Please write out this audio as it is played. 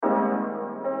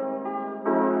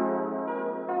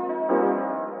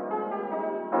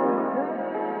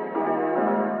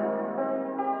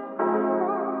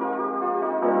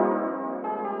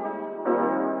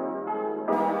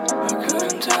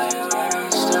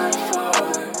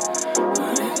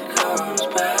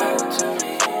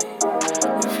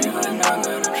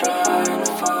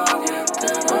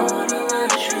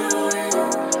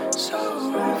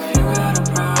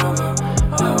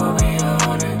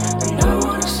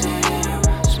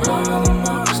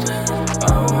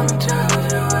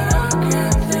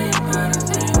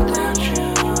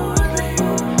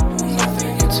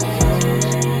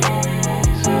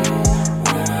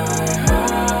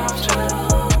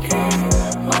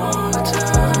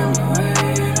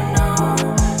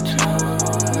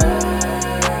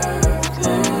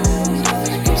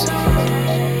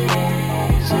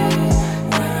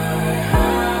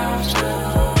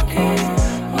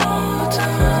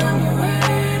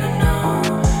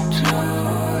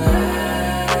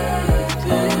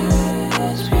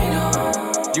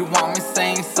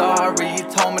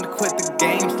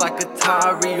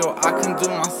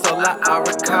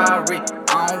Arikari,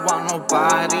 I don't want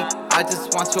nobody, I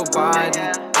just want your body.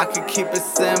 I could keep it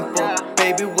simple.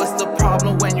 Baby, what's the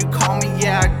problem when you call me?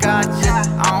 Yeah, I got you.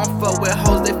 I don't fuck with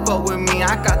hoes, they fuck with me.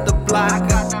 I got the block.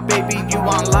 Baby, you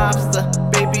want lobster.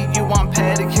 Baby, you want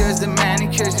pedicures and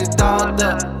manicures. Your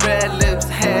daughter, red lips,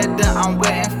 head done. I'm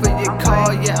waiting for your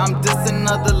call. Yeah, I'm just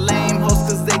another lame host,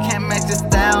 cause they can't match your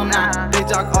style now. They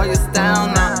jog all your style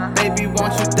now. Baby,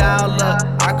 won't you dial up?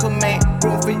 I could make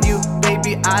room for you,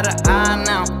 baby, eye to eye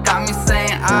now. Got me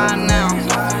saying I now.